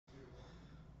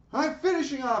All right,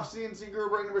 finishing off CNC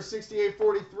Group break number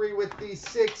 6843 with the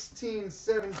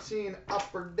 1617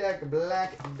 Upper Deck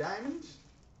Black Diamond.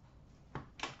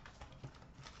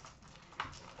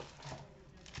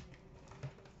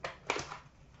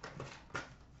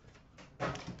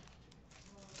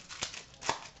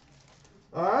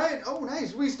 All right, oh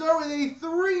nice. We start with a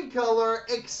 3-color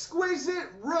Exquisite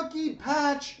Rookie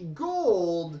Patch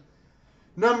Gold.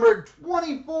 Number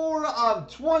 24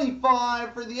 of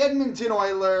 25 for the Edmonton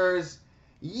Oilers,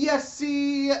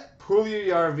 Jesse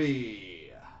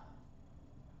Puljujarvi.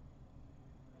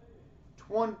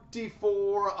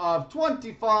 24 of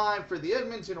 25 for the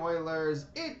Edmonton Oilers.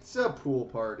 It's a pool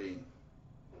party.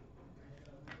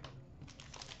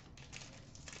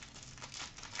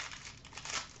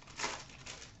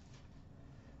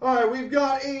 All right, we've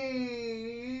got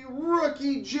a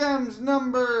Rookie Gems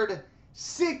numbered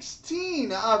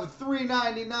 16 of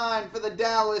 399 for the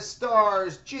Dallas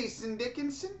Stars, Jason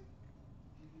Dickinson.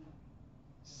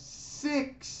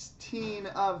 16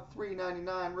 of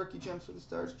 399 Rookie Gems for the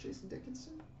Stars, Jason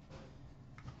Dickinson.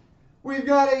 We've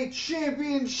got a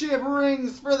championship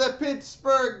rings for the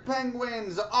Pittsburgh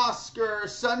Penguins, Oscar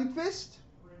Sundqvist.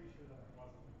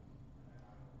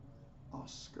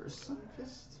 Oscar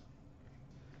Sundqvist.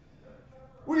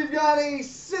 We've got a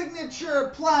signature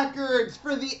placards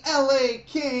for the LA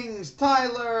Kings,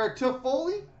 Tyler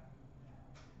Toffoli.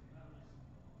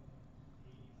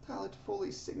 Tyler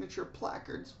Toffoli's signature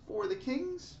placards for the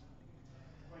Kings.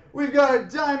 We've got a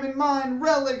Diamond Mine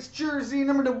Relics jersey,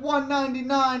 number to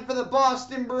 199 for the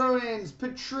Boston Bruins,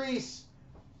 Patrice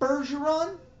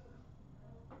Bergeron.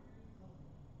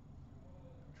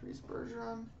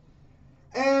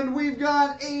 And we've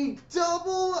got a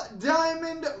double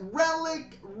diamond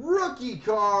relic rookie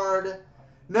card,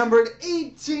 numbered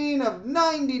 18 of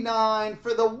 99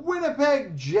 for the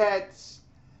Winnipeg Jets,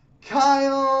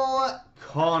 Kyle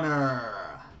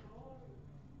Connor.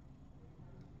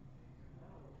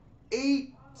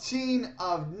 18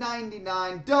 of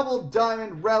 99, double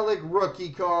diamond relic rookie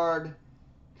card,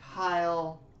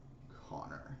 Kyle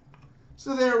Connor.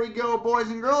 So there we go, boys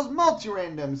and girls.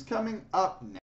 Multi-randoms coming up next.